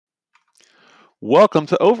Welcome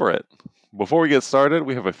to Over It. Before we get started,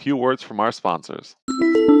 we have a few words from our sponsors.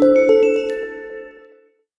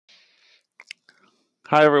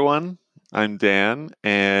 Hi, everyone. I'm Dan,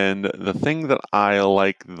 and the thing that I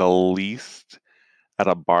like the least at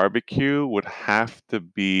a barbecue would have to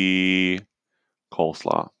be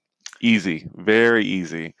coleslaw. Easy, very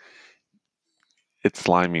easy. It's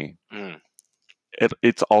slimy. Mm.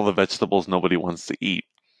 It's all the vegetables nobody wants to eat.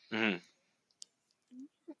 Mm.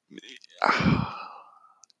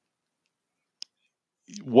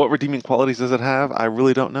 What redeeming qualities does it have? I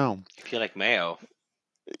really don't know. If you like mayo,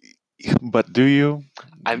 But do you?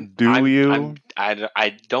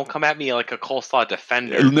 I don't come at me like a coleslaw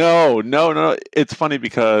defender. No. It's funny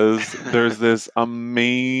because there's this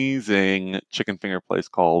amazing chicken finger place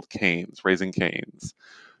called Cane's, Raising Cane's.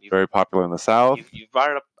 Very popular in the South. You've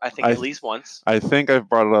brought it up, I think, at least once. I think I've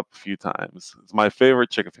brought it up a few times. It's my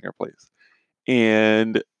favorite chicken finger place.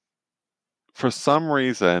 And for some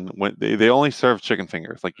reason, when they only serve chicken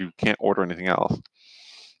fingers, like you can't order anything else.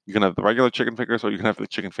 You can have the regular chicken fingers or you can have the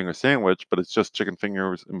chicken finger sandwich, but it's just chicken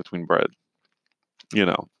fingers in between bread. You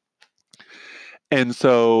know. And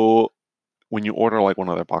so when you order like one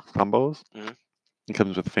of their box combos, it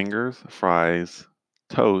comes with fingers, fries,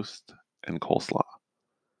 toast, and coleslaw.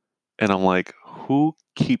 And I'm like, who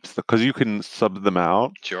keeps the... Because you can sub them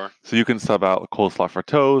out. Sure. So you can sub out coleslaw for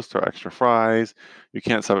toast or extra fries. You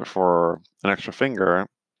can't sub it for an extra finger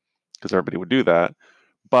because everybody would do that.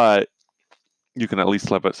 But you can at least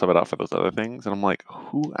sub it out for those other things. And I'm like,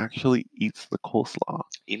 who actually eats the coleslaw?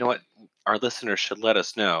 You know what? Our listeners should let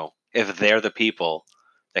us know if they're the people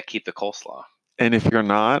that keep the coleslaw. And if you're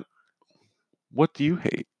not, what do you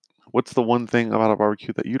hate? What's the one thing about a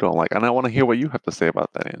barbecue that you don't like? And I want to hear what you have to say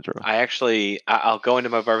about that, Andrew. I'll go into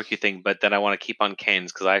my barbecue thing, but then I want to keep on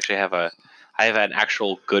Cane's because I actually have an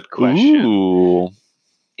actual good question. Ooh.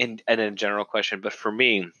 And a general question. But for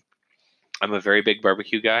me, I'm a very big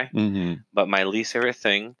barbecue guy. Mm-hmm. But my least favorite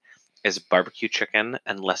thing is barbecue chicken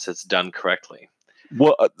unless it's done correctly.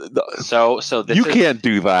 Well, so you can't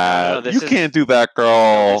do that. No, you can't do that,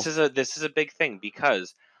 girl. This is a big thing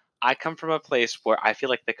because I come from a place where I feel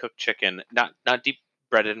like they cook chicken not deep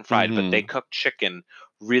breaded and fried, but they cook chicken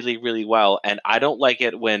really, really well. And I don't like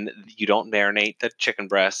it when you don't marinate the chicken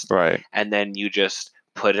breast, right? And then you just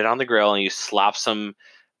put it on the grill and you slop some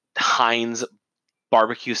Heinz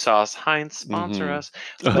barbecue sauce. Heinz, sponsor us.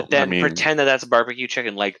 But then pretend that that's barbecue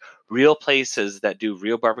chicken. Like real places that do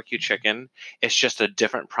real barbecue chicken, it's just a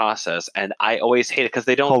different process. And I always hate it because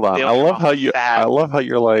they don't. Hold on. They don't I love how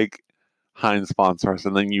you're like Heinz sponsors,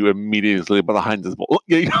 and then you immediately, but the Heinz is what?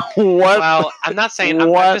 Well, I'm not saying.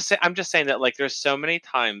 I'm just saying that like there's so many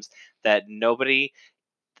times that nobody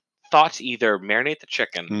thought to either marinate the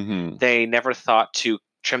chicken. Mm-hmm. They never thought to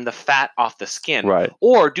trim the fat off the skin, right?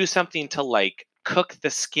 Or do something to like cook the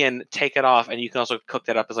skin, take it off, and you can also cook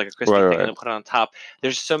that up as like a crispy thing and then put it on top.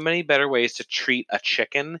 There's so many better ways to treat a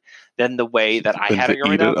chicken than the way that I had it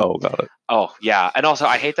growing up. Oh, got it. Oh, yeah. And also,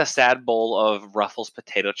 I hate the sad bowl of Ruffles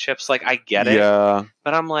potato chips. Like, I get it. Yeah.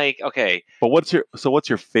 But I'm like, okay. But what's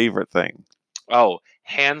your favorite thing? Oh,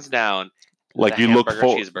 hands down. Like you look for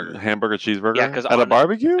cheeseburger. Hamburger cheeseburger? Yeah, because at a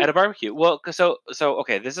barbecue? At a barbecue. Well, so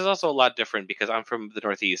okay, this is also a lot different because I'm from the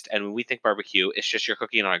Northeast, and when we think barbecue, it's just you're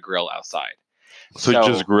cooking on a grill outside. So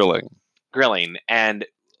just grilling. And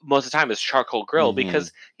most of the time it's charcoal grill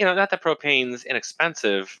because, not that propane's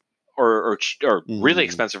inexpensive or really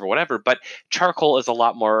expensive or whatever, but charcoal is a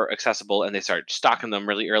lot more accessible and they start stocking them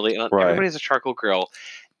really early. And everybody has a charcoal grill.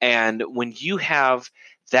 And when you have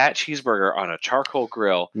that cheeseburger on a charcoal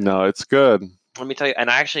grill. No, it's good. Let me tell you. And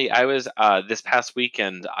I was this past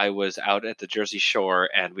weekend, I was out at the Jersey Shore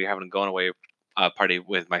and we were having a going away party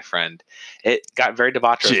with my friend. It got very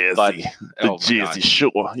debaucherous, but the Jersey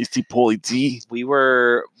Shore. You see Paulie D? We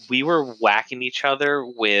were whacking each other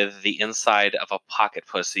with the inside of a pocket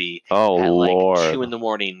pussy at Lord. like 2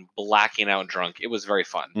 a.m, blacking out drunk. It was very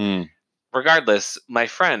fun. Regardless, my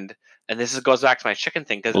friend, and goes back to my chicken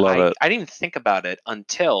thing because I didn't even think about it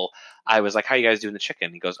until I was like, "How you guys doing the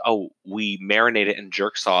chicken?" He goes, "Oh, we marinate it in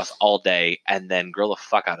jerk sauce all day and then grill the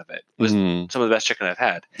fuck out of it." It was some of the best chicken I've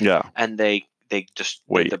had. Yeah, and they just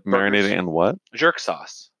marinated in what? Jerk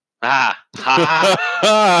sauce. Don't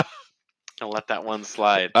let that one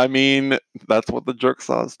slide. I mean, that's what the jerk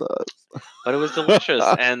sauce does. But it was delicious,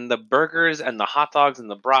 and the burgers and the hot dogs and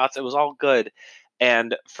the brats, it was all good.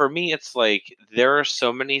 And for me, it's like there are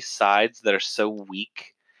so many sides that are so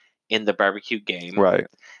weak in the barbecue game, right?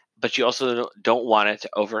 But you also don't want it to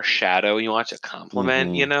overshadow. You want it to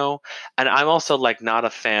complement, And I'm also like not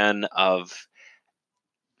a fan of,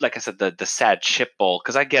 like I said, the sad chip bowl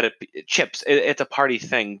because I get it, chips. It's a party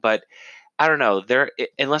thing, but I don't know.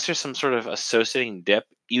 Unless there's some sort of associating dip,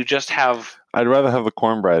 you just have. I'd rather have the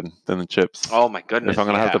cornbread than the chips. Oh my goodness! If I'm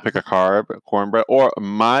gonna have to pick a carb, cornbread, or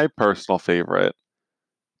my personal favorite,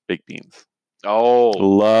 baked beans. Oh,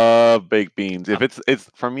 Love baked beans. If it's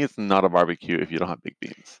for me, it's not a barbecue if you don't have baked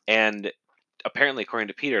beans. and apparently, according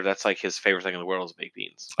to Peter, that's like his favorite thing in the world is baked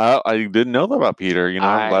beans. I didn't know that about Peter.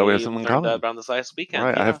 I'm glad we have something in learned common. that about this last weekend.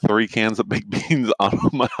 Right, I have 3 cans of baked beans on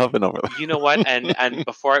my oven over there. You know what? And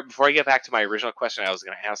before I get back to my original question, I was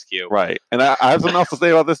going to ask you. Right, and I have something else to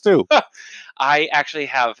say about this too. I actually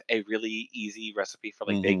have a really easy recipe for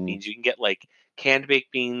like baked beans. You can get like canned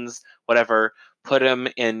baked beans, whatever. Put them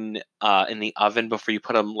in the oven before you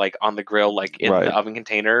put them like on the grill, like in the oven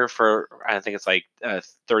container for I think it's like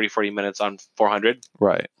 30-40 minutes on 400.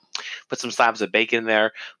 Right. Put some slabs of bacon in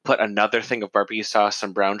there. Put another thing of barbecue sauce,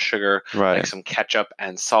 some brown sugar, like some ketchup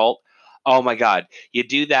and salt. Oh my god! You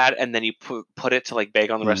do that, and then you put it to like bake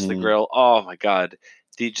on the rest of the grill. Oh my god!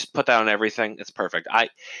 You just put that on everything. It's perfect.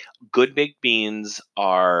 Good baked beans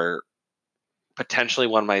are potentially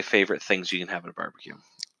one of my favorite things you can have at a barbecue.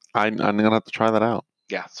 I'm gonna have to try that out.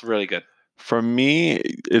 Yeah, it's really good. For me,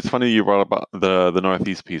 it's funny you brought up the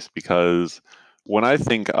Northeast piece because when I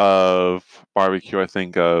think of barbecue, I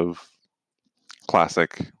think of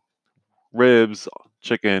classic ribs,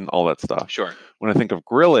 chicken, all that stuff. Sure. When I think of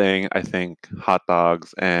grilling, I think hot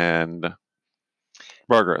dogs and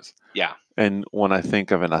burgers. Yeah. And when I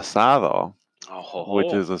think of an asado,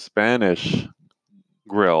 which is a Spanish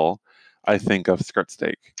grill, I think of skirt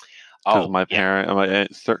steak. Because my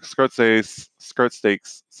skirt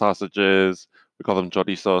steaks, sausages, we call them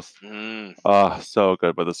chorizos. So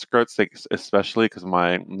good. But the skirt steaks, especially because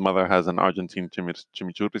my mother has an Argentine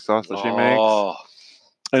chimichurri sauce that she makes.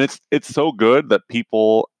 And it's so good that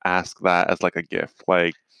people ask that as like a gift.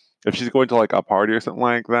 Like if she's going to like a party or something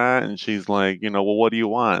like that, and she's like, well, what do you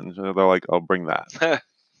want? And they're like, oh, bring that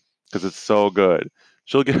because it's so good.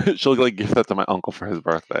 She'll like gift that to my uncle for his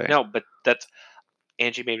birthday. No, but that's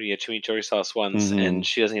Angie made me a chimichurri sauce once, and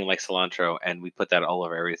she doesn't even like cilantro, and we put that all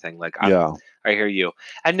over everything. Like, I hear you.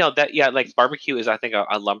 And no, like barbecue is, I think,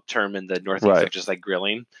 a lump term in the Northeast of just like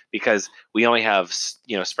grilling because we only have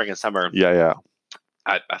spring and summer. Yeah.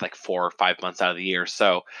 At like 4 or 5 months out of the year,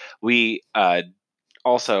 so we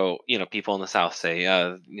also, people in the South say,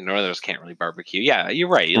 Northerners can't really barbecue. Yeah, you're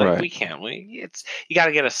right. We can't. You got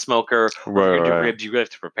to get a smoker. Or if you're going to do ribs, you really have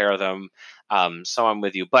to prepare them. So I'm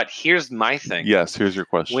with you. But here's my thing. Yes, here's your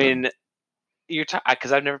question. When you're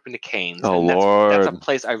because I've never been to Cane's. Oh, and Lord. that's a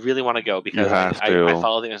place I really want to go because I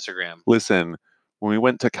follow the Instagram. Listen, when we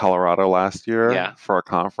went to Colorado last year for a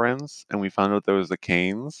conference and we found out there was a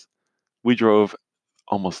Cane's, we drove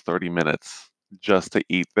almost 30 minutes just to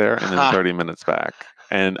eat there and then 30 minutes back.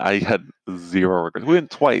 And I had zero regrets. We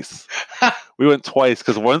went twice.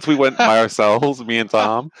 Because once we went by ourselves, me and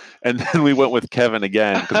Tom, and then we went with Kevin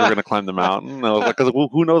again because we were going to climb the mountain. And I was like, because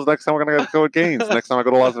who knows next time we're going to go to Gaines? Next time I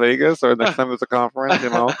go to Las Vegas or next time there's a conference,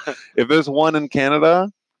 If there's one in Canada,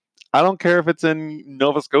 I don't care if it's in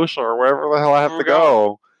Nova Scotia or wherever the hell I have to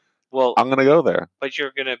go. Well, I'm going to go there. But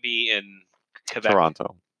you're going to be in Quebec.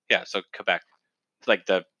 Toronto. Yeah, so Quebec. Like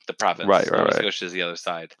the province. Right. Nova Scotia is the other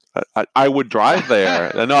side. I would drive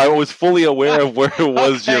there. No, I was fully aware of where it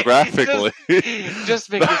was geographically.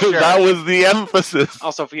 Just making sure. That was the emphasis.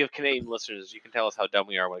 Also, if we have Canadian listeners, you can tell us how dumb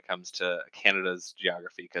we are when it comes to Canada's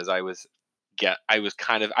geography. Because I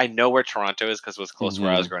know where Toronto is because it was close to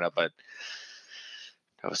where I was growing up, but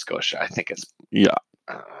Nova Scotia, I think it's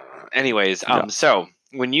anyways, so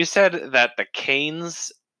when you said that the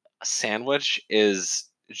Cane's sandwich is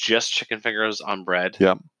just chicken fingers on bread.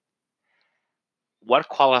 Yeah. What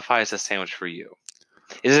qualifies a sandwich for you?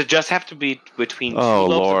 Does it just have to be between two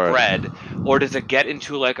loaves of bread, or does it get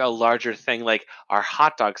into like a larger thing, like our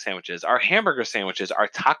hot dog sandwiches, our hamburger sandwiches, our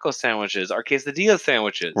taco sandwiches, our quesadilla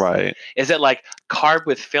sandwiches? Right. Is it like carb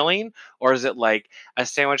with filling, or is it like a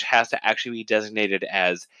sandwich has to actually be designated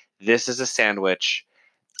as this is a sandwich?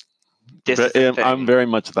 I'm very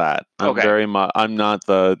much that. I'm very much. I'm not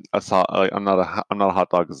I'm not a hot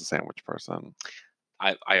dog as a sandwich person.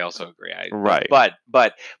 I also agree. Right.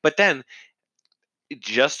 But then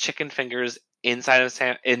just chicken fingers inside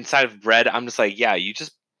of bread. I'm just like, yeah, you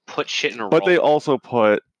just put shit in a roll. But they also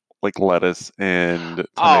put like lettuce and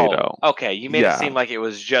tomato. Oh, okay. You made it seem like it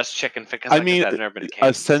was just chicken fingers. I've never been to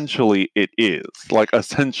Cane's. Essentially, it is.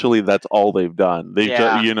 Essentially, that's all they've done. They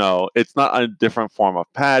just, it's not a different form of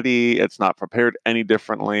patty. It's not prepared any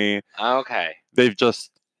differently. Okay. They've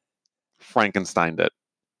just Frankensteined it.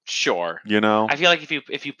 Sure. I feel like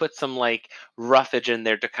if you put some like roughage in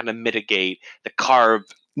there to kind of mitigate the carb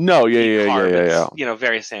No, deep carb. yeah. It's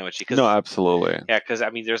very sandwichy. No, absolutely. Yeah, because I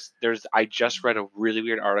mean, there's. I just read a really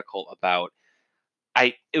weird article about.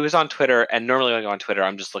 It was on Twitter, and normally when I go on Twitter,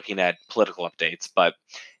 I'm just looking at political updates, but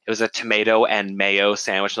it was a tomato and mayo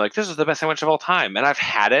sandwich. Like, this is the best sandwich of all time, and I've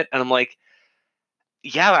had it, and I'm like,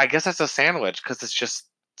 yeah, I guess that's a sandwich because it's just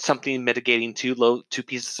something mitigating two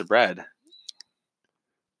pieces of bread.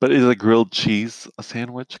 But is a grilled cheese a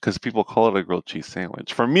sandwich? Because people call it a grilled cheese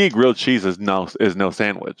sandwich. For me, grilled cheese is no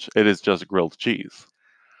sandwich. It is just grilled cheese.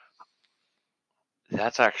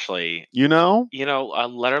 That's actually,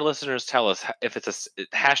 let our listeners tell us if it's a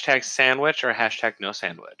hashtag sandwich or hashtag no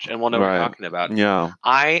sandwich, and we'll know what we're talking about. Yeah.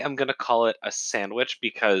 I am going to call it a sandwich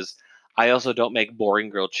because I also don't make boring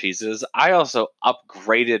grilled cheeses. I also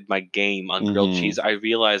upgraded my game on grilled cheese. I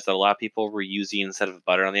realized that a lot of people were using, instead of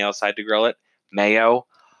butter on the outside to grill it, mayo.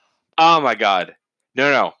 Oh my God.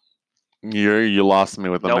 No. You lost me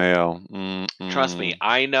with the Nope. mayo. Trust me,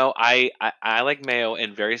 I know. I like mayo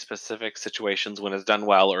in very specific situations when it's done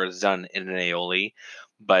well or it's done in an aioli.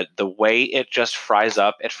 But the way it just fries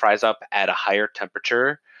up at a higher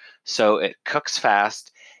temperature, so it cooks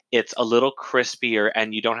fast. It's a little crispier,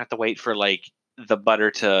 and you don't have to wait for like the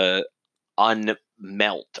butter to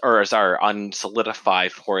unmelt or sorry,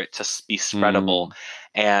 unsolidify for it to be spreadable.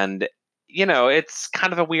 And it's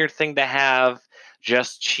kind of a weird thing to have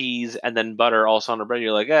just cheese and then butter also on the bread.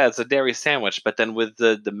 You're like, it's a dairy sandwich. But then with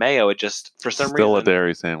the mayo, it just, for some reason, Still a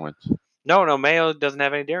dairy sandwich. No, mayo doesn't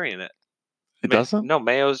have any dairy in it. It doesn't? No,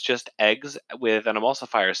 mayo's just eggs with an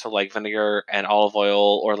emulsifier. So like vinegar and olive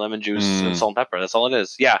oil or lemon juice and salt and pepper. That's all it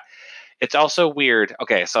is. Yeah. It's also weird.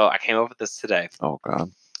 Okay, so I came up with this today. Oh,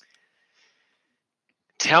 God.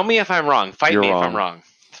 Tell me if I'm wrong. Fight You're me wrong. if I'm wrong.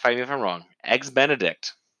 Fight me if I'm wrong. Eggs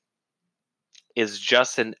Benedict is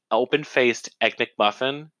just an open-faced Egg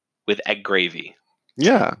McMuffin with egg gravy.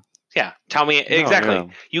 Yeah. Yeah. Tell me exactly. Yeah.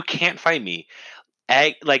 You can't fight me.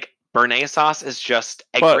 Egg, like béarnaise sauce is just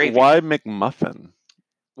egg gravy. But why McMuffin?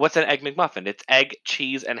 What's an Egg McMuffin? It's egg,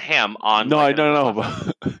 cheese, and ham on. No, like I don't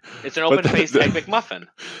know. It's an open-faced Egg McMuffin.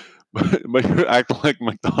 But you act like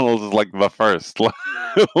McDonald's is like the first.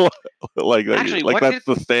 Actually, that's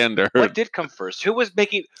the standard. What did come first? Who was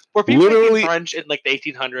making? Were people making brunch in like the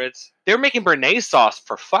 1800s? They were making béarnaise sauce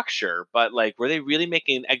for fuck sure, but like, were they really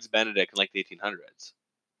making eggs Benedict in like the 1800s?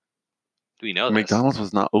 Do we know this? McDonald's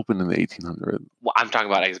was not open in the 1800s. Well, I'm talking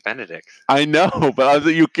about eggs Benedict. I know, but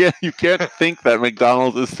you can't think that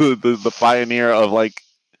McDonald's is the pioneer of like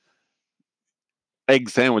egg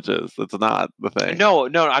sandwiches. That's not the thing. No,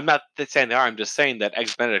 I'm not saying they are. I'm just saying that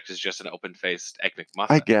eggs Benedict is just an open-faced Egg McMuffin.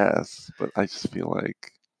 I guess, but I just feel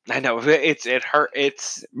like I know it hurt.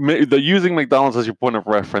 It's the using McDonald's as your point of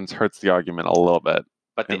reference hurts the argument a little bit.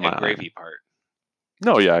 But the egg gravy part.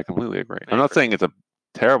 No, yeah, I completely agree. I'm not saying it's a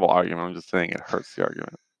terrible argument. I'm just saying it hurts the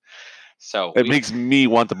argument. So it makes me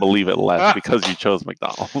want to believe it less because you chose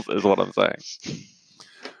McDonald's, is what I'm saying.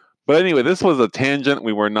 But anyway, this was a tangent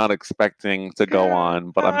we were not expecting to go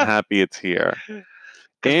on, but I'm happy it's here.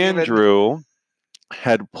 Andrew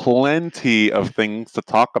had plenty of things to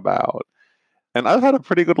talk about. And I've had a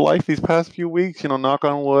pretty good life these past few weeks, knock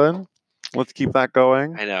on wood. Let's keep that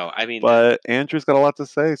going. I know. I mean, but Andrew's got a lot to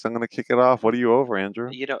say, so I'm going to kick it off. What are you over, Andrew?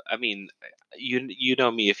 I mean, you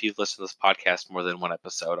know me. If you've listened to this podcast more than one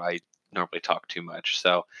episode, I normally talk too much.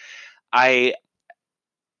 So I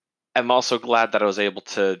am also glad that I was able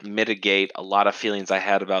to mitigate a lot of feelings I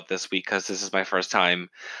had about this week, because this is my first time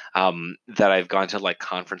that I've gone to like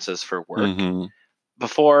conferences for work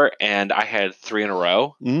before, and I had 3 in a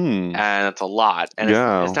row, and it's a lot. And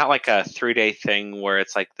it's not like a 3-day thing where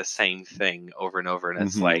it's like the same thing over and over. And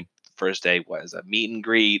it's like, first day was a meet and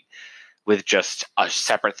greet with just a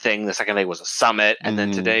separate thing. The second day was a summit, and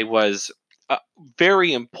then today was a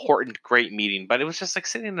very important, great meeting. But it was just like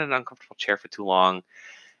sitting in an uncomfortable chair for too long.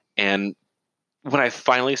 And when I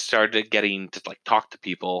finally started getting to like talk to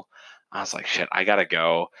people, I was like, shit, I gotta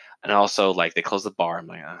go. And also, like, they closed the bar. I'm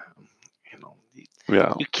like,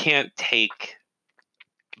 you can't take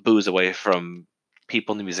booze away from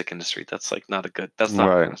people in the music industry. That's like not a good. That's not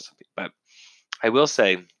a recipe. But I will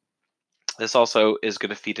say, this also is going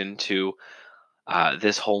to feed into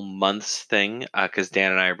this whole month's thing, because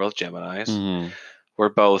Dan and I are both Geminis.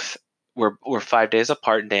 We're 5 days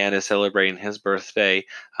apart. Dan is celebrating his birthday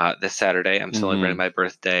this Saturday. I'm celebrating my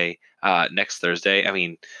birthday next Thursday. I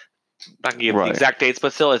mean, I'm not going to give the exact dates,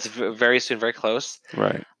 but still, it's very soon, very close.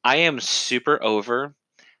 Right. I am super over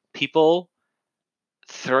people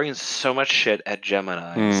throwing so much shit at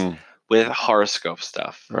Geminis with horoscope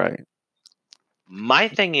stuff. Right. My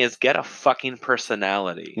thing is, get a fucking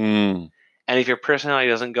personality. And if your personality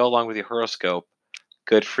doesn't go along with your horoscope,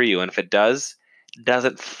 good for you. And if it does,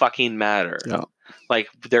 doesn't fucking matter. Yeah. Like,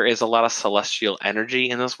 there is a lot of celestial energy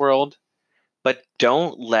in this world, but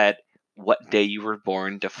don't let what day you were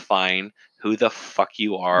born define who the fuck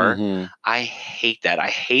you are. Mm-hmm. I hate that. I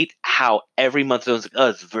hate how every month it's like, oh,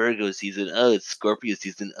 it's Virgo season, oh, it's Scorpio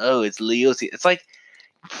season, oh, it's Leo season. It's like,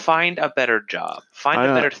 find a better job. Find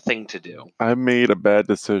a better thing to do. I made a bad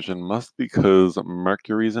decision, must because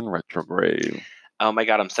Mercury's in retrograde. Oh my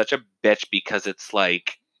god, I'm such a bitch because it's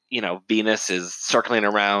like, you know, Venus is circling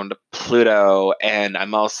around Pluto, and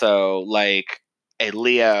I'm also like a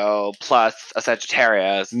Leo plus a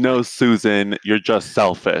Sagittarius. No, Susan, you're just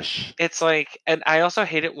selfish. It's like, and I also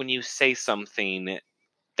hate it when you say something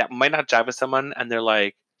that might not jive with someone, and they're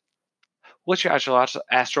like, what's your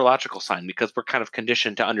astrological sign? Because we're kind of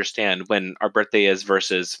conditioned to understand when our birthday is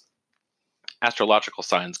versus astrological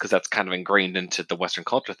signs, because that's kind of ingrained into the Western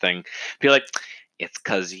culture thing. Be like, it's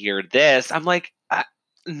because you're this. I'm like,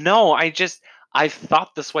 no, I've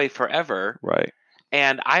thought this way forever. Right.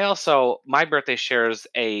 And I also, my birthday shares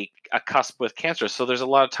a cusp with Cancer. So there's a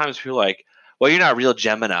lot of times people are like, well, you're not a real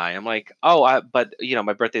Gemini. I'm like, oh, but you know,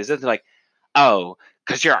 my birthday is this. They're like, oh,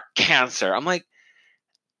 because you're a Cancer. I'm like,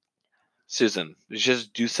 Susan,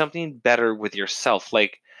 just do something better with yourself.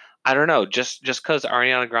 Like, I don't know, just because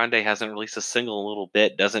Ariana Grande hasn't released a single in a little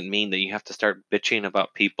bit doesn't mean that you have to start bitching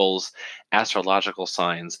about people's astrological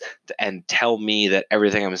signs and tell me that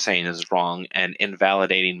everything I'm saying is wrong and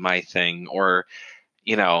invalidating my thing, or,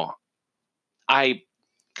 you know,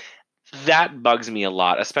 that bugs me a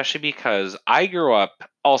lot, especially because I grew up,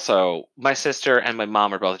 also, my sister and my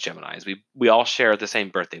mom are both Geminis. We all share the same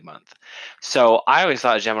birthday month. So I always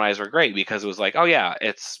thought Geminis were great because it was like, oh yeah,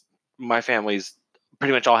 it's my family's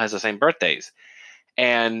pretty much all has the same birthdays.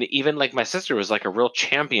 And even like my sister was like a real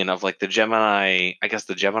champion of like the Gemini, I guess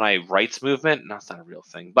the Gemini rights movement. No, it's not a real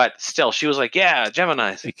thing, but still, she was like, yeah,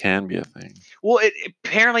 Geminis. It can be a thing. Well, it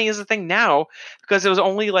apparently is a thing now, because it was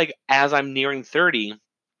only like as I'm nearing 30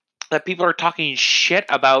 that people are talking shit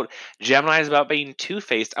about Geminis about being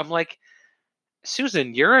two-faced. I'm like,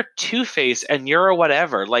 Susan, you're a two-face and you're a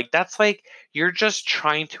whatever. Like, that's like, you're just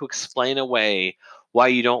trying to explain away why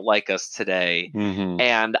you don't like us today. Mm-hmm.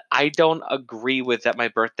 And I don't agree with that. My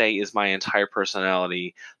birthday is my entire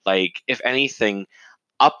personality. Like, if anything,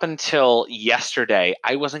 up until yesterday,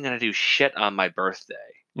 I wasn't going to do shit on my birthday.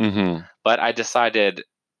 Mm-hmm. But I decided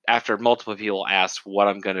after multiple people asked what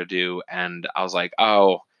I'm going to do, and I was like,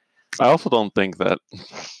 oh. I also don't think that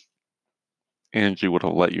Angie would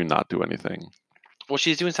have let you not do anything. Well,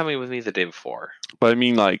 she's doing something with me the day before. But I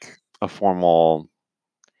mean, like a formal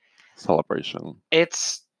celebration. We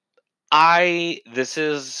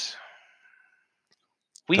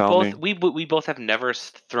both have never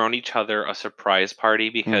thrown each other a surprise party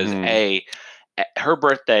because her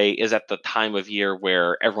birthday is at the time of year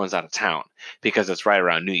where everyone's out of town because it's right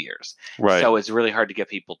around New Year's. Right. So it's really hard to get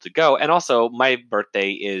people to go. And also my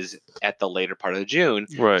birthday is at the later part of June.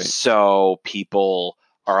 Right. So people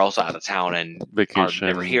are also out of town and vacation,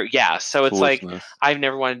 are never here. Yeah. So it's like, I've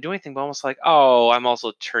never wanted to do anything, but almost like, oh, I'm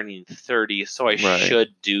also turning 30, so I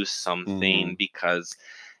should do something because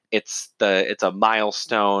it's a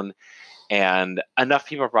milestone. And enough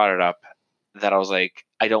people brought it up that I was like,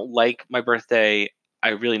 I don't like my birthday. I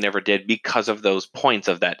really never did because of those points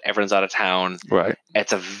of that everyone's out of town. Right.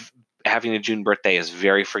 Having a June birthday is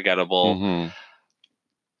very forgettable.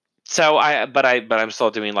 So I'm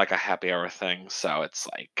still doing like a happy hour thing. So it's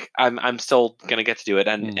like I'm still gonna get to do it.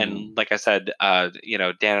 And like I said, you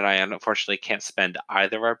know, Dan and I unfortunately can't spend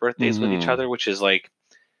either of our birthdays with each other, which is like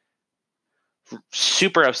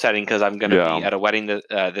super upsetting because I'm gonna be at a wedding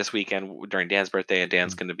this weekend during Dan's birthday, and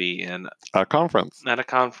Dan's gonna be in a conference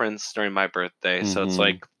during my birthday. So it's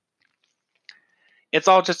like, it's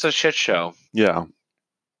all just a shit show. Yeah.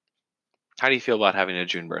 How do you feel about having a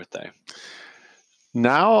June birthday?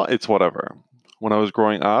 Now it's whatever. When I was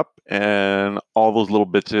growing up and all those little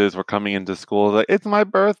bitches were coming into school, like, it's my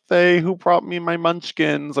birthday, who brought me my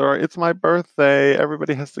munchkins? Or it's my birthday,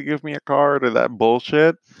 everybody has to give me a card, or that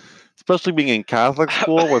bullshit. Especially being in Catholic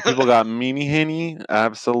school where people got meanie henny.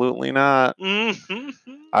 Absolutely not. I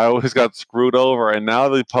always got screwed over. And now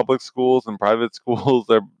the public schools and private schools,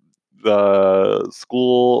 the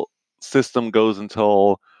school system goes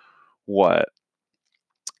until what?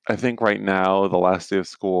 I think right now the last day of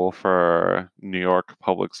school for New York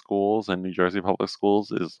public schools and New Jersey public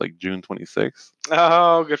schools is like June 26th.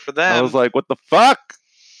 Oh, good for them. I was like, what the fuck?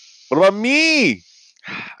 What about me?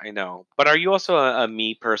 I know. But are you also a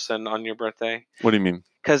me person on your birthday? What do you mean?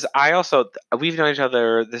 Because we've known each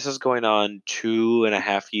other, this is going on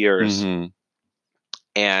 2.5 years.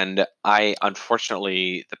 And I,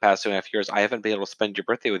 unfortunately, the past 2.5 years, I haven't been able to spend your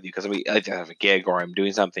birthday with you because I have a gig or I'm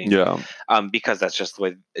doing something. Yeah. Because that's just the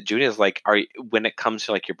way June is. Like, when it comes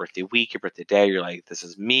to like your birthday week, your birthday day, you're like, this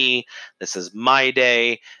is me, this is my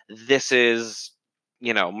day, this is,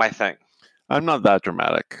 my thing. I'm not that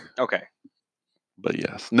dramatic. Okay. But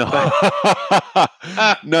yes. No.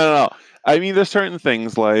 Ah. No. I mean, there's certain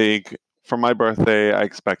things like for my birthday, I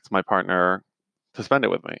expect my partner to spend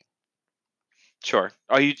it with me. Sure.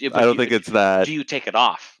 I don't think it's that. Do you take it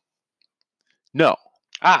off? No.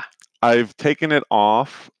 Ah. I've taken it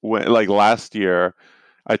off like last year.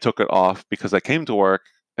 I took it off because I came to work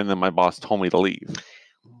and then my boss told me to leave.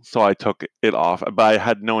 So I took it off, but I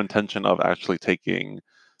had no intention of actually taking.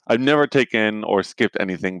 I've never taken or skipped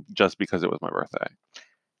anything just because it was my birthday.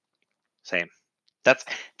 Same. That's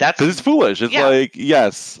because it's foolish. It's yeah. like,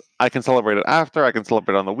 yes, I can celebrate it after. I can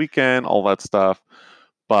celebrate on the weekend, all that stuff.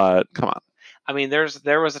 But come on. I mean, there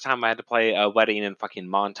was a time I had to play a wedding in fucking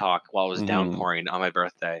Montauk while it was downpouring on my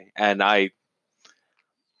birthday, and the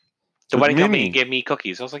wedding company gave me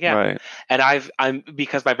cookies. I was like, yeah. Right. And I'm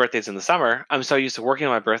because my birthday's in the summer, I'm so used to working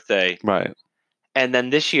on my birthday. Right. And then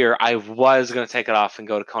this year I was going to take it off and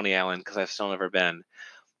go to Coney Island because I've still never been.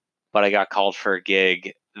 But I got called for a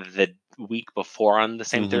gig the week before on the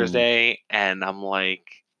same Thursday, and I'm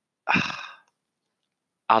like,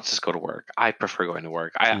 I'll just go to work. I prefer going to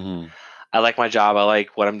work. I like my job. I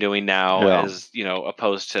like what I'm doing now, as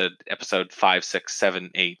opposed to episode 5, 6, 7,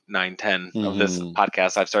 8, 9, 10 of this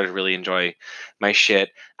podcast. I've started to really enjoy my shit.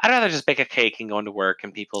 I'd rather just bake a cake and go into work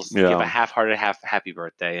and people give a half-hearted, happy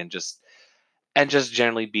birthday and just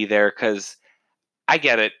generally be there, because I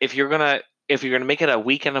get it. If you're gonna make it a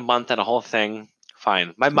week and a month and a whole thing,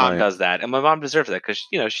 fine. My mom does that, and my mom deserves that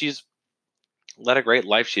because she's led a great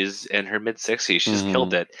life. She's in her mid-60s. She's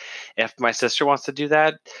killed it. If my sister wants to do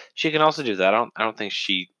that, she can also do that. I don't think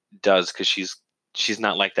she does because she's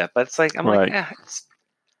not like that. But it's like I'm like, it's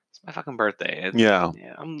my fucking birthday.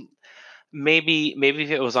 Maybe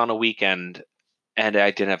if it was on a weekend and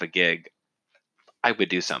I didn't have a gig, I would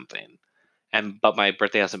do something. But my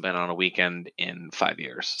birthday hasn't been on a weekend in 5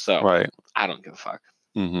 years, so I don't give a fuck.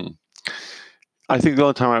 I think the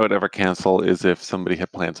only time I would ever cancel is if somebody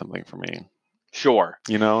had planned something for me. Sure.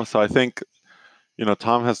 So I think,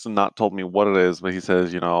 Tom has not told me what it is, but he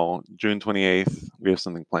says, June 28th, we have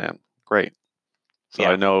something planned. Great. So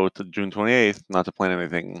I know to June 28th not to plan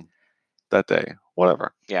anything that day.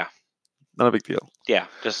 Whatever. Yeah. Not a big deal. Yeah.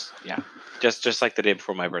 Just like the day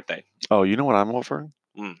before my birthday. Oh, you know what I'm over?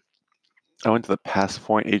 I went to the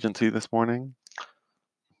passport agency this morning.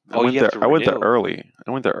 I went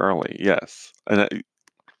there early. Yes. And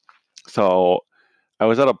so I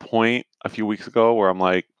was at a point a few weeks ago where I'm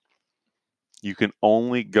like, you can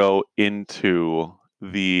only go into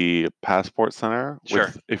the passport center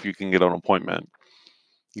if you can get an appointment.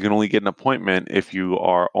 You can only get an appointment if you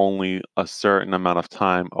are only a certain amount of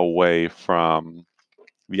time away from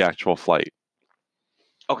the actual flight.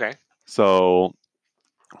 Okay. So,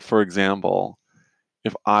 for example,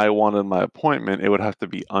 if I wanted my appointment, it would have to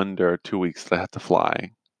be under 2 weeks that I had to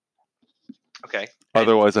fly. Okay.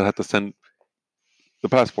 Otherwise, I'd have to send the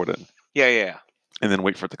passport in. Yeah. And then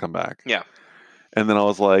wait for it to come back. Yeah. And then I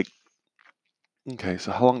was like, okay,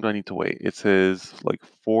 so how long do I need to wait? It says like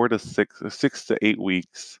 6 to 8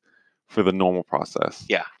 weeks for the normal process.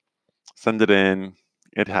 Yeah. Send it in.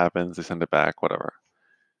 It happens. They send it back, whatever.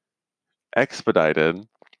 Expedited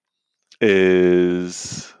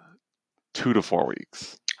is 2 to 4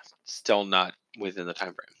 weeks. Still not within the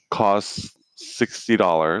time frame. Costs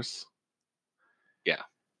 $60. Yeah.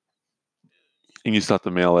 And you still have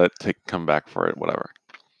to mail it, come back for it, whatever.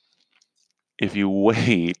 If you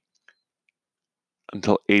wait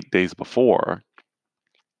until 8 days before,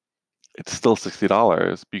 it's still $60,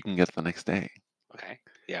 but you can get it the next day. Okay.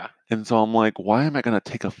 Yeah. And so I'm like, why am I going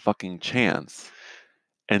to take a fucking chance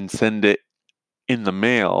and send it in the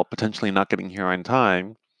mail, potentially not getting here on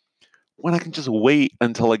time, when I can just wait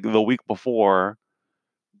until like the week before,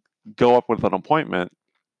 go up with an appointment,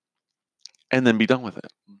 and then be done with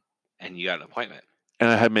it? And you got an appointment. And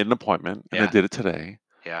I had made an appointment, and I did it today.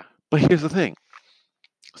 Yeah. But here's the thing.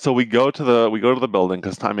 So we go to the building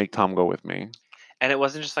because I make Tom go with me. And it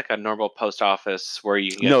wasn't just like a normal post office where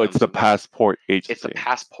you can get No, it's the passport agency. It's the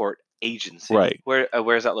passport agency. Right.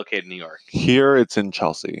 Where is that located in New York? Here it's in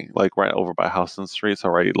Chelsea, like right over by Houston Street, so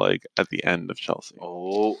right like at the end of Chelsea.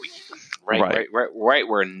 Oh, right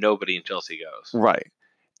where nobody in Chelsea goes. Right.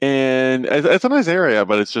 And it's a nice area,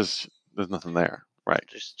 but it's just there's nothing there. Right.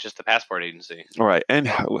 Just the passport agency. Right. And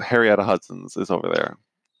Harrietta Hudson's is over there.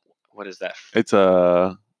 What is that? It's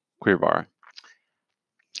a queer bar.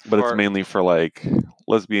 But it's mainly for like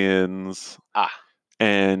lesbians, Ah.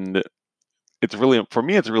 and it's really, for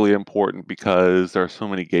me, it's really important because there are so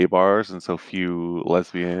many gay bars and so few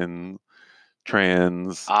lesbian,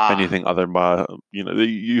 trans, anything other.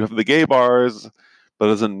 You have the gay bars, but it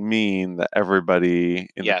doesn't mean that everybody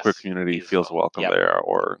in the queer community feels welcome there.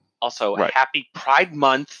 Or also, right. Happy Pride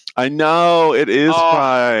Month. I know it is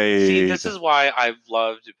Pride. See, this is why I've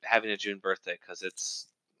loved having a June birthday, because it's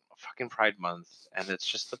fucking Pride Month, and it's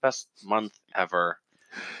just the best month ever.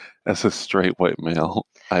 As a straight white male,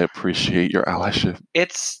 I appreciate your allyship.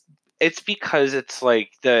 It's because it's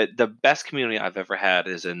like the best community I've ever had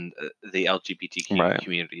is in the LGBTQ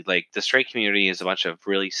community. Like, the straight community is a bunch of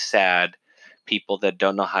really sad people that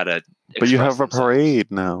don't know how to. But you have a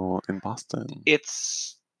parade now in Boston.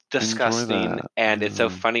 It's disgusting, and it's so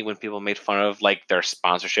funny when people made fun of like their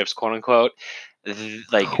sponsorships, quote unquote.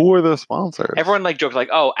 Like, who are the sponsors? Everyone like joked like,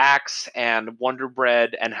 oh, Axe and Wonder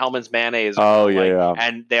Bread and Hellman's Mayonnaise. Oh yeah.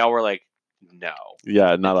 And they all were like, no.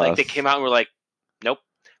 Yeah, not us. Like, they came out and were like, nope,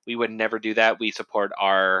 we would never do that. We support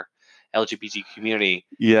our LGBT community.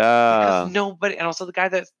 Yeah. Because nobody, and also the guy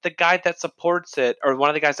that supports it, or one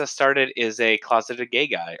of the guys that started, is a closeted gay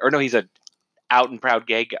guy. Or no, he's an out and proud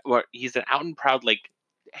gay guy. Or he's an out and proud, like,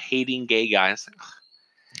 hating gay guy. It's like,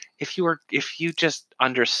 if you just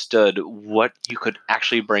understood what you could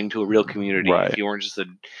actually bring to a real community, if you weren't just a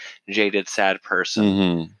jaded, sad person.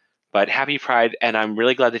 Mm-hmm. But happy Pride, and I'm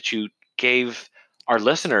really glad that you gave our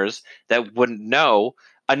listeners that wouldn't know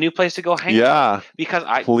a new place to go hang out. Because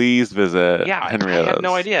please visit. Yeah, Henrietta's. I had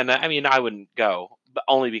no idea, and I mean, I wouldn't go, but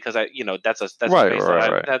only because that's a space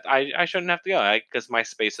that I shouldn't have to go, because my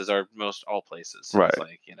spaces are most all places. So it's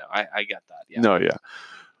like, I get that. Yeah. No, yeah.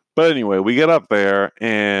 But anyway, we get up there,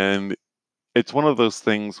 and it's one of those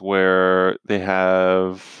things where they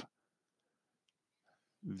have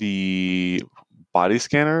the body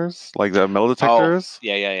scanners, like the metal detectors. Oh,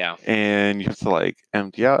 yeah. And you have to like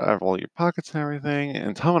empty out all your pockets and everything.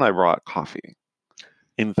 And Tom and I brought coffee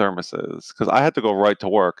in thermoses because I had to go right to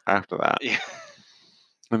work after that. Yeah.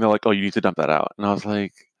 And they're like, "Oh, you need to dump that out." And I was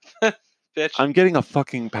like, "Bitch, I'm getting a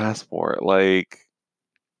fucking passport. Like,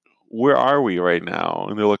 where are we right now?"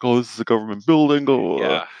 And they're like, "Oh, this is a government building."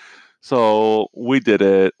 Yeah. So we did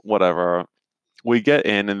it. Whatever. We get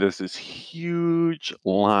in, and there's this huge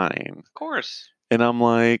line. Of course. And I'm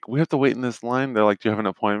like, "We have to wait in this line." They're like, "Do you have an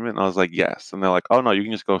appointment?" And I was like, "Yes." And they're like, "Oh, no, you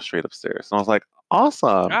can just go straight upstairs." And I was like,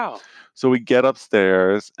 "Awesome." Oh. So we get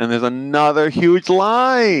upstairs, and there's another huge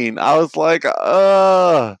line. I was like,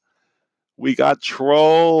 we got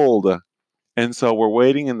trolled. And so we're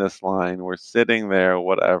waiting in this line. We're sitting there,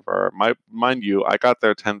 whatever. Mind you, I got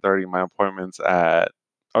there at 10:30. My appointment's so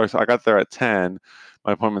I got there at 10.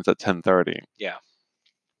 My appointment's at 10:30. Yeah.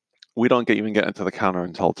 We don't even get into the counter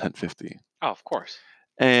until 10:50. Oh, of course.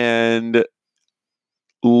 And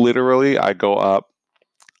literally, I go up.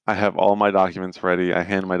 I have all my documents ready. I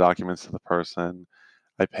hand my documents to the person.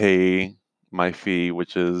 I pay my fee,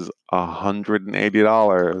 which is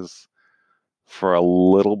 $180 for a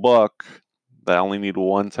little book that I only need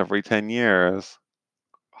once every 10 years.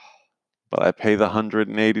 But I pay the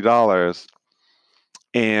 $180.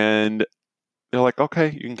 And they're like, "Okay,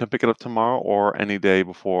 you can come pick it up tomorrow or any day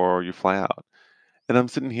before you fly out." And I'm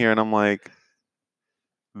sitting here and I'm like,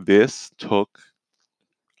 this took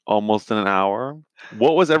almost an hour.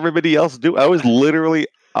 What was everybody else doing? I was literally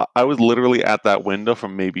at that window for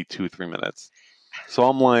maybe 2-3 minutes. So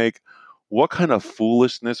I'm like, what kind of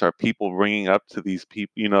foolishness are people bringing up to these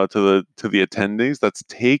people, to the attendees that's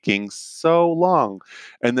taking so long?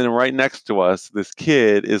 And then right next to us, this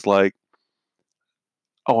kid is like,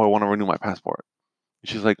 "Oh, I want to renew my passport." And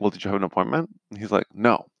she's like, "Well, did you have an appointment?" And he's like,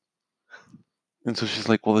 "No." And so she's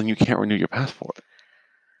like, "Well, then you can't renew your passport."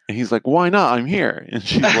 And he's like, "Why not? I'm here." And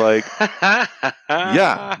she's like,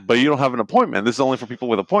 "Yeah, but you don't have an appointment. This is only for people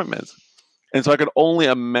with appointments." And so I could only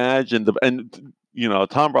imagine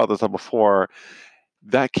Tom brought this up before.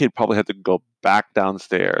 That kid probably had to go back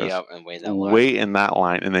downstairs, and wait in that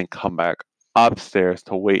line, and then come back upstairs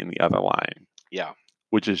to wait in the other line. Yeah.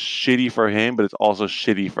 Which is shitty for him, but it's also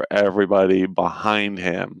shitty for everybody behind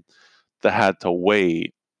him that had to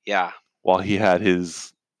wait. Yeah. While he had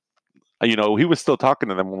his, he was still talking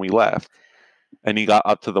to them when we left, and he got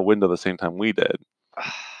up to the window the same time we did.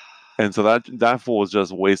 And so that fool was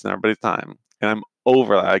just wasting everybody's time. And I'm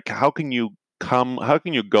over that. Like, how can you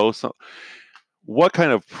go what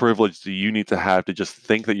kind of privilege do you need to have to just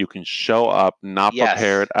think that you can show up not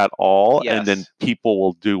prepared at all, and then people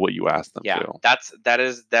will do what you ask them to? That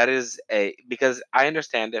is because I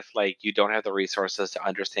understand if like you don't have the resources to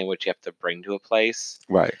understand what you have to bring to a place.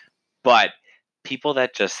 Right. But people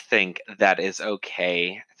that just think that is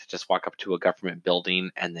okay to just walk up to a government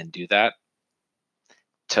building and then do that,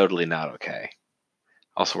 totally not okay.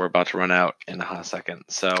 Also, we're about to run out in a hot second,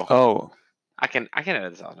 so I can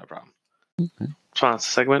edit this out, no problem. Okay.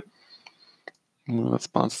 Sponsor segment. Let's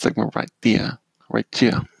sponsor segment right there, right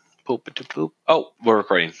here. Poop to poop. Oh, we're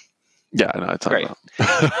recording. Yeah, I know. It's great.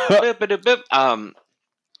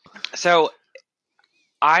 So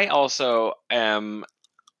I also am.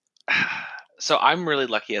 So I'm really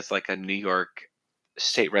lucky as like a New York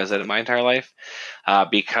state resident my entire life,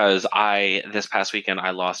 because this past weekend I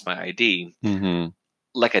lost my ID. Mm-hmm.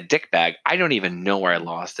 Like a dick bag. I don't even know where I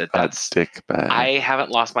lost it. That's a dick bag. I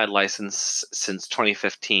haven't lost my license since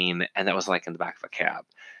 2015, and that was like in the back of a cab.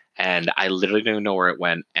 And I literally don't even know where it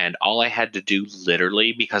went. And all I had to do,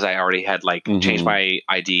 literally, because I already had like changed my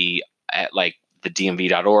ID at like the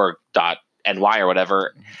dmv.org.ny or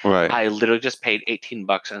whatever. Right. I literally just paid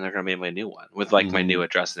 $18, and they're gonna make my new one with like my new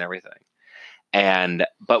address and everything.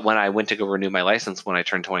 But when I went to go renew my license when I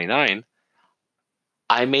turned 29.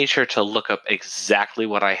 I made sure to look up exactly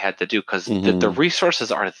what I had to do because the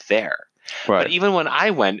resources are there. Right. But even when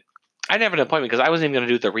I went, I didn't have an appointment because I wasn't even going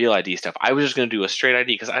to do the real ID stuff. I was just going to do a straight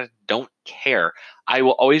ID because I don't care. I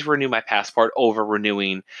will always renew my passport over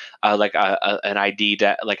renewing like an ID,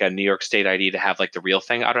 like a New York State ID to have like the real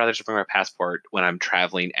thing. I'd rather just bring my passport when I'm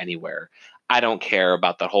traveling anywhere. I don't care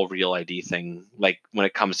about the whole real ID thing, like when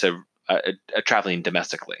it comes to traveling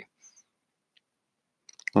domestically.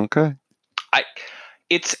 Okay.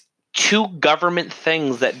 It's two government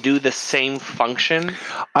things that do the same function.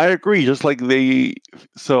 I agree. Just like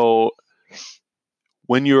so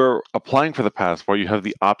when you're applying for the passport, you have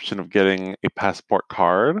the option of getting a passport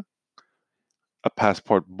card, a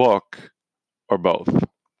passport book, or both.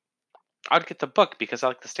 I'd get the book because I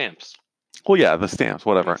like the stamps. Well, yeah, the stamps,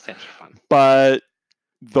 whatever. The stamps are fun. But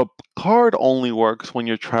the card only works when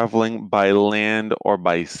you're traveling by land or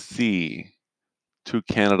by sea to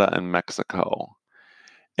Canada and Mexico.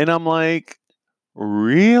 And I'm like,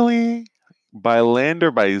 really? By land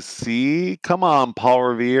or by sea? Come on, Paul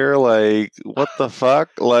Revere. Like, what the fuck?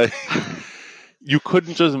 Like, you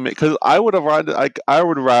couldn't just make, because I would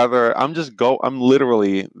rather, I'm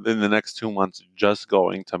literally in the next 2 months just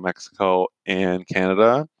going to Mexico and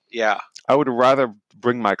Canada. Yeah. I would rather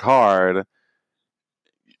bring my card,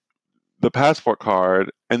 the passport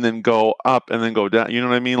card, and then go up and then go down. You know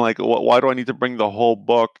what I mean? Like, why do I need to bring the whole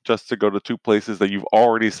book just to go to two places that you've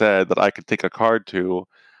already said that I could take a card to?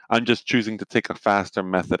 I'm just choosing to take a faster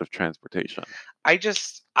method of transportation.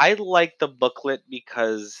 I like the booklet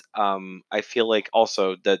because I feel like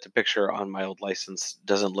also the picture on my old license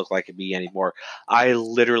doesn't look like it be anymore. I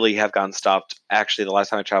literally have gotten stopped. Actually, the last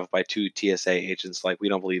time I traveled by 2 TSA agents, like, we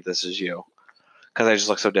don't believe this is you. Because I just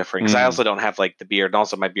look so different. Because I also don't have like the beard, and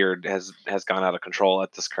also my beard has gone out of control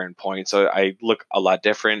at this current point, so I look a lot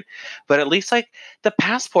different. But at least like the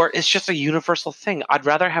passport is just a universal thing. I'd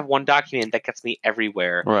rather have one document that gets me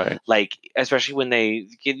everywhere. Right. Like, especially when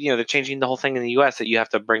they're changing the whole thing in the U.S. that you have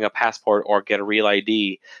to bring a passport or get a real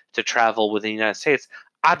ID to travel within the United States.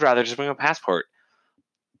 I'd rather just bring a passport.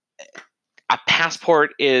 A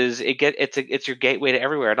passport it's your gateway to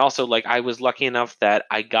everywhere. And also, like, I was lucky enough that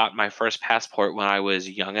I got my first passport when I was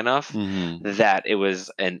young enough that it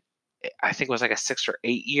was I think it was like a 6 or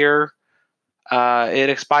 8 year it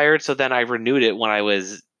expired. So then I renewed it when I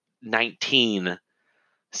was 19.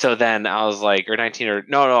 So then I was like, or 19 or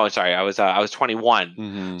no, sorry, I was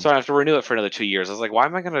 21. So I have to renew it for another 2 years. I was like, why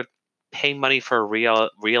am I gonna pay money for a real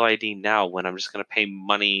ID now when I'm just gonna pay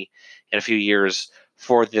money in a few years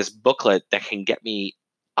for this booklet that can get me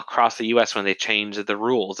across the U.S. when they change the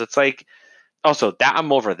rules? It's like, also, that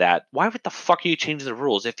I'm over that. Why would the fuck are you changing the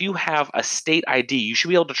rules? If you have a state ID, you should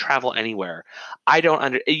be able to travel anywhere.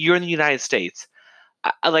 You're in the United States.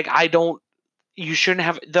 You shouldn't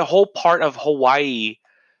have the whole part of Hawaii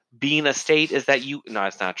being a state is that no,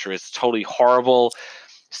 it's not true. It's totally horrible.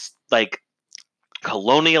 Like,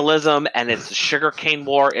 colonialism, and it's the sugarcane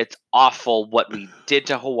war. It's awful what we did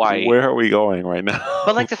to Hawaii. Where are we going right now?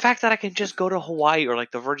 But like the fact that I can just go to Hawaii or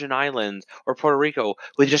like the Virgin Islands or Puerto Rico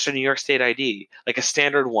with just a New York State ID, like a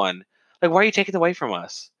standard one. Like, why are you taking it away from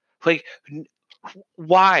us? Like,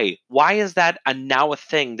 why? Why is that now a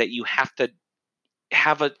thing that you have to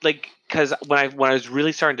have because when I was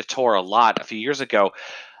really starting to tour a lot a few years ago,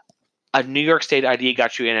 a New York State ID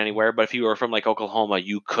got you in anywhere, but if you were from like Oklahoma,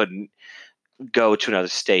 you couldn't go to another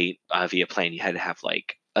state via plane. You had to have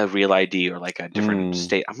like a real ID or like a different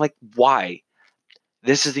state. I'm like, why?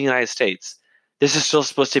 This is the United States. This is still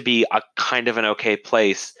supposed to be a kind of an okay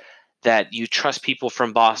place. that you trust people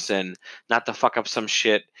from Boston not to fuck up some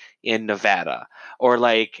shit in Nevada, or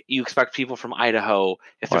like you expect people from Idaho,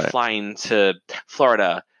 if they're flying to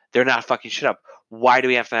Florida, they're not fucking shit up. Why do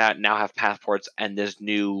we have to now have passports and this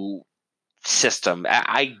new system?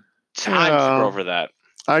 I'm super over that.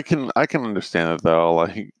 I can understand it though.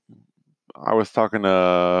 Like, I was talking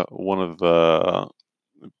to one of the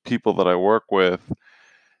people that I work with,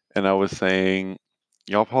 and I was saying,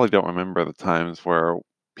 y'all probably don't remember the times where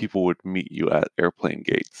people would meet you at airplane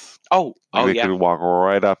gates. Oh, they could walk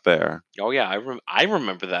right up there. Oh yeah, I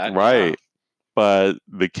remember that. Right. Yeah. But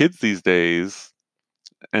the kids these days,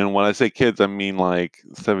 and when I say kids, I mean like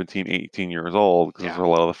 17, 18 years old, because there's a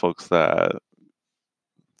lot of the folks that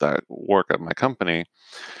work at my company,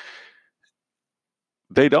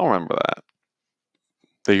 they don't remember that.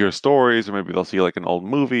 They hear stories, or maybe they'll see like an old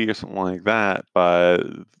movie or something like that, but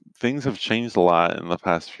things have changed a lot in the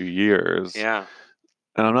past few years. Yeah.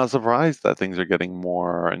 And I'm not surprised that things are getting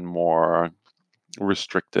more and more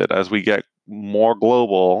restricted as we get more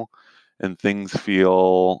global and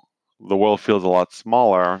the world feels a lot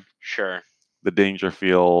smaller. Sure. The danger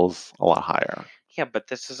feels a lot higher. Yeah, but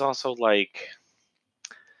this is also like,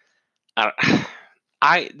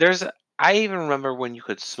 I even remember when you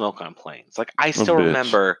could smoke on planes. Like, I still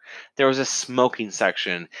remember there was a smoking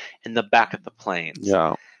section in the back of the planes.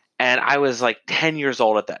 Yeah. And I was like 10 years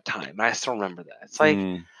old at that time. And I still remember that. It's like,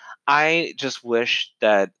 I just wish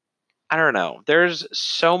that, I don't know. There's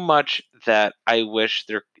so much that I wish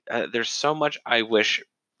there's so much I wish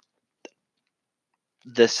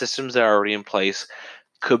the systems that are already in place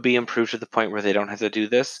could be improved to the point where they don't have to do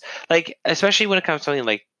this. Like, especially when it comes to something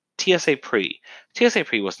like TSA Pre. TSA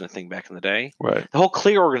Pre wasn't a thing back in the day. Right. The whole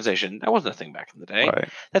Clear organization, that wasn't a thing back in the day. Right.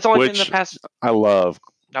 That's only been in the past. I love.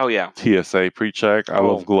 Oh yeah. TSA Pre-Check. I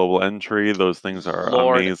love Global Entry. Those things are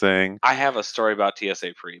amazing. I have a story about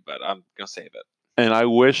TSA Pre, but I'm gonna save it. And I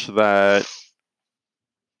wish that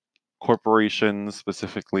corporations,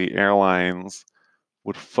 specifically airlines,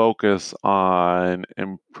 would focus on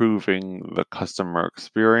improving the customer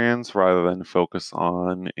experience rather than focus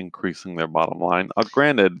on increasing their bottom line.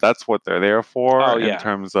 Granted, that's what they're there for. In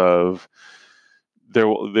terms of they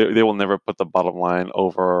will never put the bottom line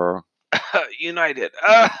over United.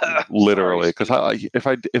 Literally, because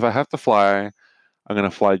if I have to fly, I'm going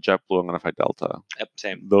to fly JetBlue. I'm going to fly Delta. Yep,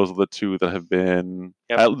 same. Those are the two that have been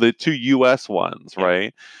the two U.S. ones,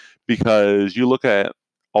 right? Because you look at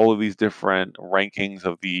all of these different rankings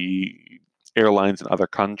of the airlines in other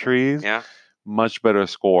countries. Yeah. Much better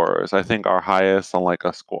scores. I think our highest on like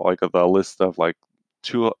a score, like the list of like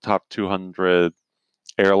top 200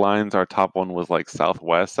 airlines, our top one was like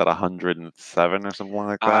Southwest at 107 or something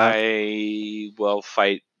like that. I will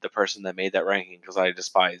fight the person that made that ranking because I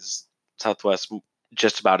despise Southwest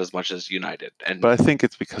just about as much as United. But I think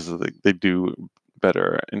it's because they do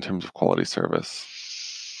better in terms of quality service.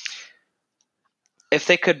 If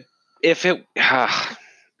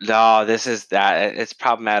no, this is that. It's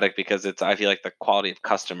problematic because I feel like the quality of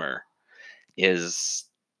customer is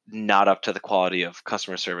not up to the quality of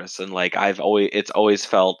customer service, and like it's always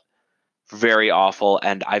felt very awful,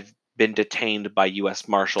 and I've been detained by U.S.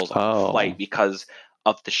 Marshals on the flight because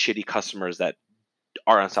of the shitty customers that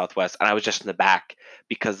are on Southwest, and I was just in the back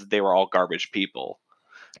because they were all garbage people.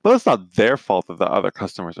 But it's not their fault that the other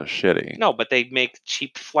customers are shitty. No, but they make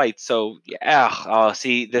cheap flights, so yeah.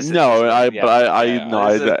 See, this is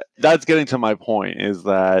that's getting to my point is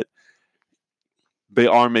that they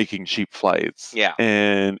are making cheap flights,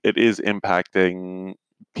 and it is impacting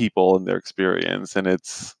people and their experience, and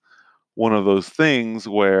it's one of those things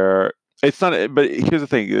where it's not. But here's the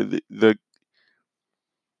thing: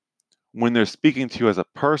 when they're speaking to you as a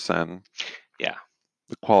person,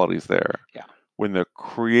 the quality's there. Yeah. When they're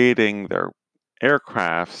creating their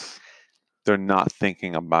aircrafts, they're not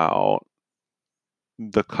thinking about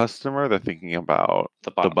the customer, they're thinking about the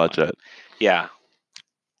budget. Line. Yeah.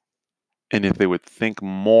 And if they would think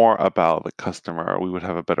more about the customer, we would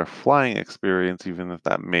have a better flying experience, even if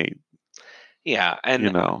that made. Yeah,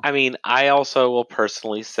 and I mean, I also will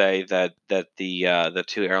personally say that the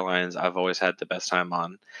two airlines I've always had the best time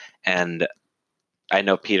on, and I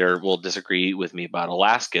know Peter will disagree with me about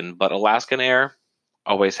Alaskan, but Alaskan Air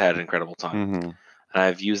always had an incredible time. Mm-hmm. And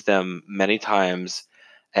I've used them many times,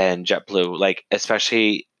 and JetBlue, like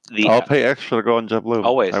especially I'll pay extra to go on JetBlue.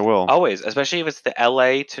 Always, I will. Always, especially if it's the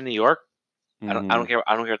LA to New York. I don't care.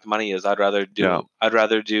 I don't care what the money is. I'd rather do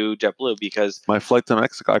JetBlue because my flight to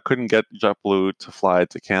Mexico, I couldn't get JetBlue to fly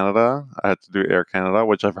to Canada. I had to do Air Canada,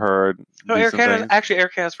 which I've heard. No, Air Canada Air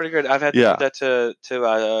Canada's pretty good. I've had to do that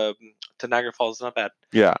to Niagara Falls. It's not bad.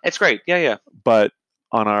 Yeah, it's great. Yeah. But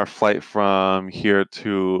on our flight from here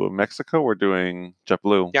to Mexico, we're doing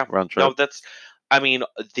JetBlue round trip. No, that's, I mean,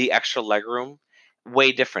 the extra legroom,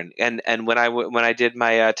 way different. And when I did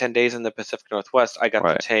my 10 days in the Pacific Northwest, I got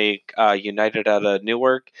to take United out of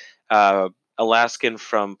Newark, Alaskan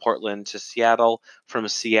from Portland to Seattle, from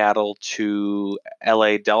Seattle to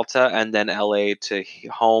LA Delta, and then LA to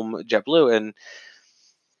home JetBlue. And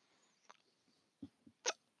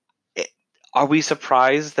are we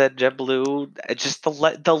surprised that JetBlue, just the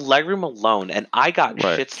legroom alone, and I got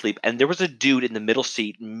shit sleep, and there was a dude in the middle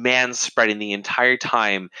seat, man spreading the entire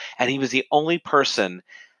time, and he was the only person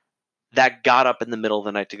that got up in the middle of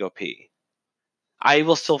the night to go pee. I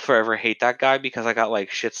will still forever hate that guy because I got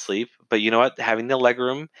like shit sleep. But you know what? Having the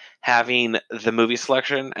legroom, having the movie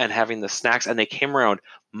selection, and having the snacks, and they came around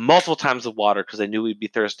multiple times with water because they knew we'd be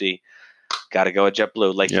thirsty. Got to go at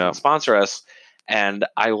JetBlue. Like, you can sponsor us. And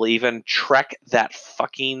I will even trek that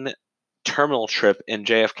fucking terminal trip in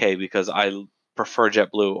JFK because I prefer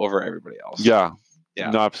JetBlue over everybody else. Yeah.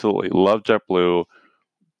 No, absolutely. Love JetBlue.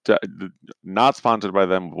 Not sponsored by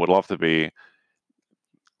them, would love to be.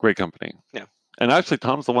 Great company. Yeah. And actually,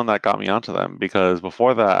 Tom's the one that got me onto them because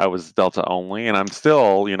before that, I was Delta only. And I'm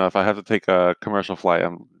still, if I have to take a commercial flight,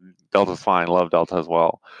 Delta's fine. Love Delta as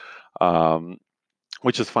well.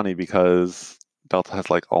 Which is funny because Delta has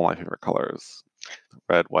like all my favorite colors.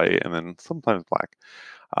 Red, white, and then sometimes black.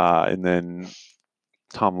 And then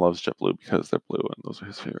Tom loves JetBlue because they're blue, and those are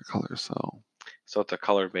his favorite colors. So it's a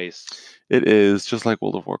color based. It is just like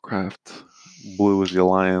World of Warcraft. Blue is the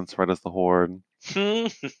Alliance, red is the Horde.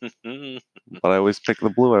 But I always pick the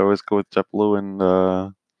blue. I always go with JetBlue and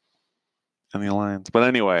the Alliance. But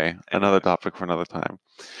anyway, another topic for another time.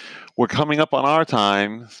 We're coming up on our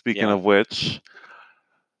time. Speaking of which,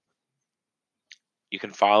 you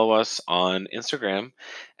can follow us on Instagram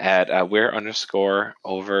at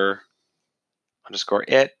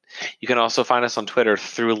where_over_it. You can also find us on Twitter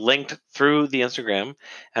linked through the Instagram,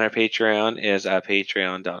 and our Patreon is at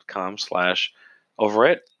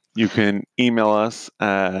patreon.com/overit. You can email us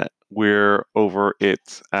at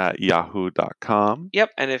we'reoverit@yahoo.com.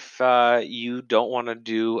 Yep, and if you don't want to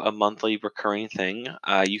do a monthly recurring thing,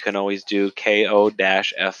 you can always do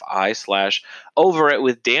ko-fi/overit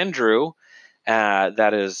with Dan Drew.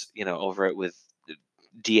 That is, over it with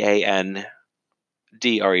DANDREW,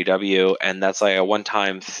 and that's like a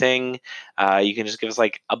one-time thing. You can just give us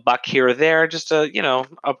like $1 here or there just to,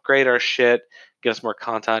 upgrade our shit, give us more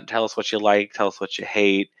content, tell us what you like, tell us what you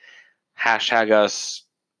hate, hashtag us,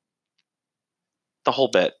 the whole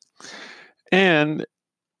bit. And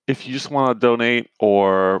if you just want to donate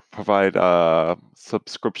or provide a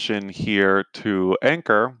subscription here to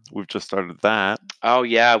Anchor, we've just started that. Oh,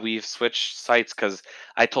 yeah, we've switched sites because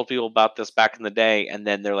I told people about this back in the day, and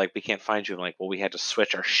then they're like, we can't find you. I'm like, well, we had to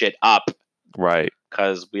switch our shit up. Right.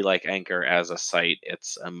 Because we like Anchor as a site.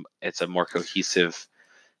 It's a more cohesive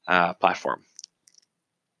platform.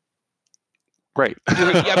 Great.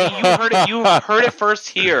 You heard it first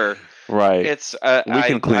here. Right. It's we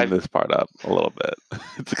can clean this part up a little bit.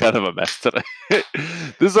 It's kind of a mess today.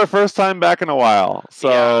 This is our first time back in a while,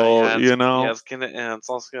 so it's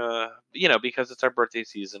also gonna, because it's our birthday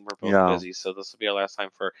season. We're both busy, so this will be our last time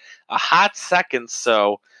for a hot second.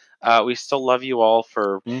 So we still love you all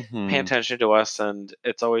for paying attention to us, and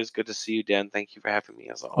it's always good to see you, Dan. Thank you for having me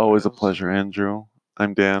as always. Always a pleasure, Andrew.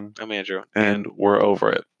 I'm Dan. I'm Andrew, and we're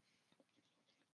over it.